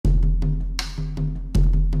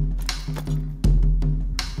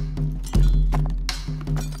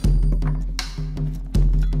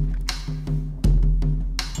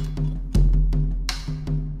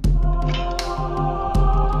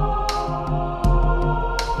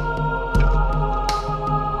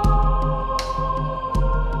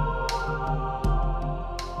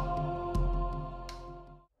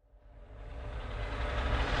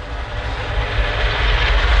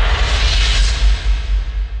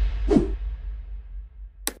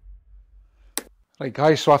Right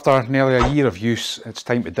guys, so after nearly a year of use, it's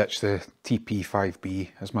time to ditch the TP5B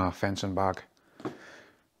as my fencing bag.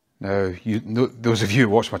 Now, those of you who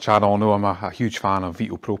watch my channel know I'm a huge fan of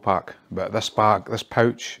Veto Pro Pac, but this bag, this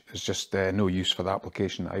pouch, is just no use for the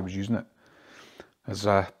application that I was using it. As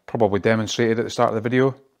I probably demonstrated at the start of the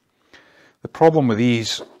video. The problem with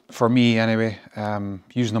these, for me anyway,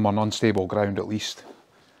 using them on unstable ground at least,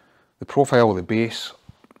 the profile of the base,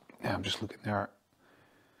 I'm just looking there,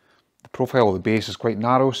 the profile of the base is quite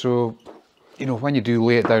narrow, so you know, when you do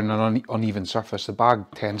lay it down on an uneven surface, the bag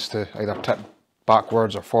tends to either tip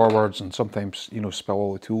backwards or forwards and sometimes, you know, spill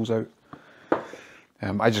all the tools out.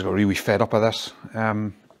 I just got really fed up of this,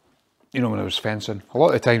 you know, when I was fencing. A lot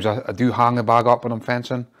of the times I do hang the bag up when I'm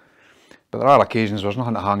fencing, but there are occasions where there's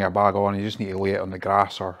nothing to hang your bag on, you just need to lay it on the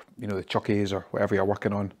grass or, you know, the chuckies or whatever you're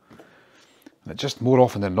working on. And it just, more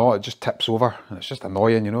often than not, it just tips over and it's just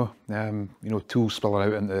annoying, you know, tools spilling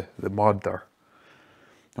out into the mud or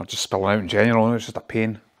just spilling out in general, and it's just a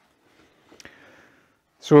pain.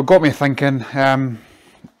 So it got me thinking,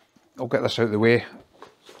 I'll get this out of the way.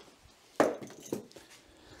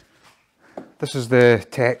 This is the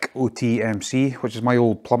techotlc MC, which is my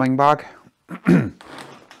old plumbing bag.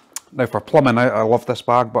 Now for plumbing, I love this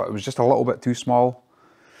bag, but it was just a little bit too small.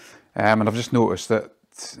 And I've just noticed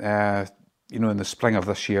that, you know, in the spring of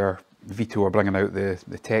this year, Veto are bringing out the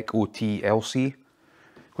techotlc,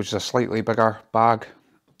 which is a slightly bigger bag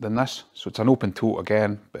than this. So it's an open tote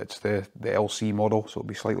again, but it's the LC model, so it'll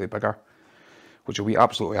be slightly bigger, which will be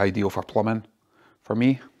absolutely ideal for plumbing for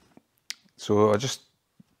me. So I just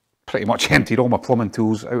pretty much emptied all my plumbing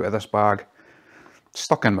tools out of this bag,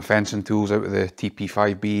 stuck in my fencing tools out of the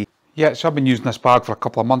TP5B. Yeah, so I've been using this bag for a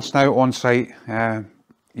couple of months now on site,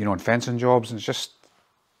 you know, on fencing jobs, and it's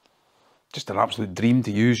just an absolute dream to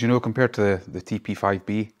use, you know, compared to the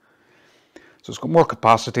TP5B. So it's got more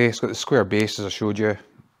capacity, it's got the square base as I showed you.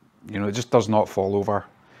 You know, it just does not fall over.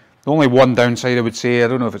 The only one downside I would say, I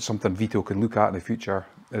don't know if it's something Veto can look at in the future,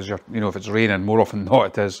 is you know, if it's raining, more often than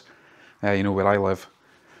not it is, you know, where I live,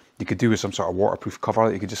 you could do with some sort of waterproof cover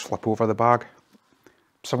that you could just flip over the bag.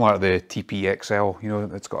 Similar to the TPXL, you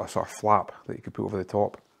know, it's got a sort of flap that you could put over the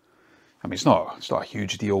top. I mean, it's not a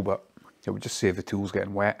huge deal, but it would just save the tools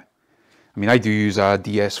getting wet. I mean, I do use a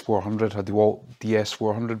DS400, a DeWalt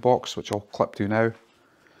DS400 box, which I'll clip to now.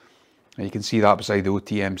 And you can see that beside the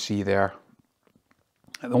OTMC there.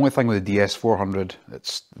 And the only thing with the DS400,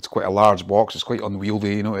 it's quite a large box, it's quite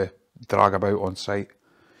unwieldy, you know, to drag about on site.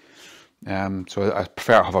 So I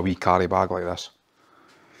prefer to have a wee carry bag like this.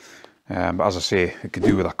 But as I say, it could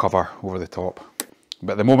do with a cover over the top.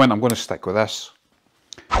 But at the moment, I'm going to stick with this.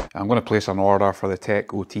 I'm going to place an order for the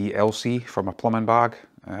techotlc for my plumbing bag.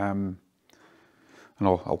 And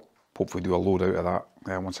I'll hopefully do a load out of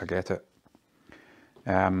that once I get it.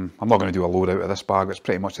 I'm not going to do a load out of this bag, it's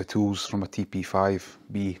pretty much the tools from a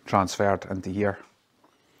TP5B transferred into here.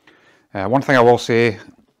 One thing I will say,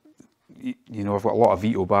 you know, I've got a lot of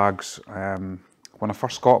Veto bags. When I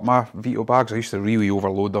first got my Veto bags, I used to really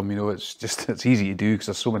overload them, you know, it's easy to do because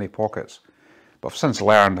there's so many pockets. But I've since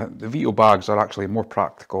learned the Veto bags are actually more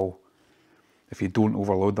practical if you don't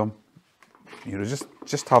overload them. You know,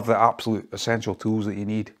 just have the absolute essential tools that you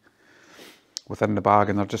need within the bag,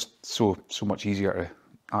 and they're just so much easier to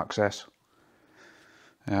access.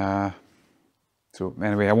 So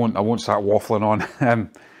anyway, I won't start waffling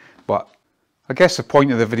on. But I guess the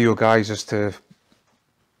point of the video, guys, is to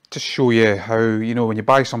just show you how, you know, when you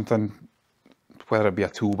buy something, whether it be a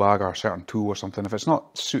tool bag or a certain tool or something, if it's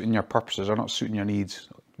not suiting your purposes or not suiting your needs,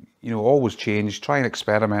 you know, always change, try and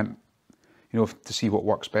experiment, you know, to see what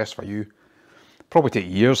works best for you. Probably take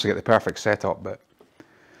years to get the perfect setup, but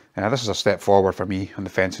this is a step forward for me on the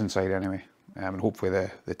fencing side anyway. And hopefully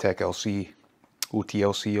the techotlc,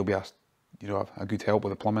 OTLC will be a good help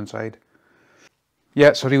with the plumbing side.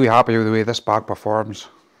 Yeah, so really happy with the way this bag performs.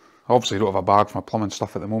 I obviously don't have a bag for my plumbing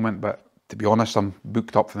stuff at the moment, but to be honest, I'm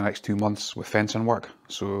booked up for the next 2 months with fencing work,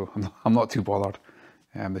 so I'm not too bothered.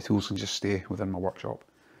 The tools can just stay within my workshop.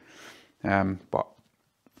 But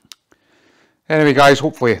anyway, guys,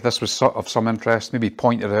 hopefully this was of some interest, maybe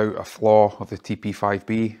pointed out a flaw of the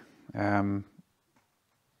TP5B.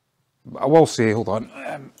 I will say, hold on,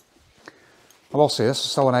 I will say this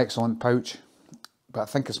is still an excellent pouch, but I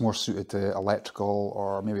think it's more suited to electrical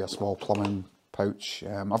or maybe a small plumbing pouch.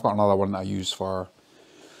 I've got another one that I use for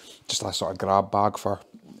just a sort of grab bag for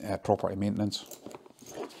property maintenance,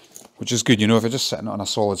 which is good, you know, if you're just sitting on a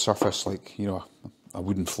solid surface like, you know, a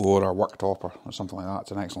wooden floor or worktop or something like that,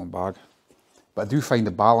 it's an excellent bag. But I do find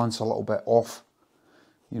the balance a little bit off.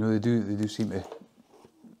 You know, they do seem to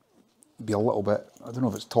be a little bit, I don't know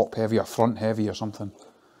if it's top heavy or front heavy or something.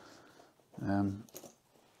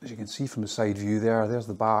 As you can see from the side view there, there's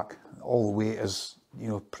the back. All the weight is, you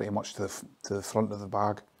know, pretty much to the front of the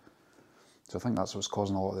bag. So I think that's what's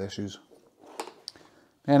causing a lot of the issues.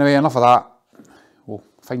 Anyway, enough of that. We'll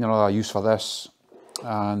find another use for this,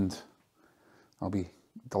 and I'll be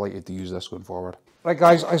delighted to use this going forward. Right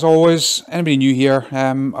guys, as always, anybody new here,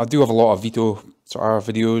 I do have a lot of Veto sort of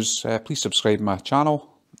videos. Please subscribe to my channel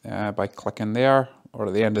by clicking there, or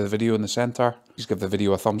at the end of the video in the centre. Please give the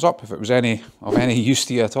video a thumbs up if it was of any use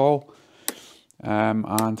to you at all.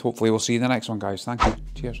 And hopefully we'll see you in the next one, guys. Thank you.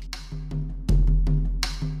 Cheers.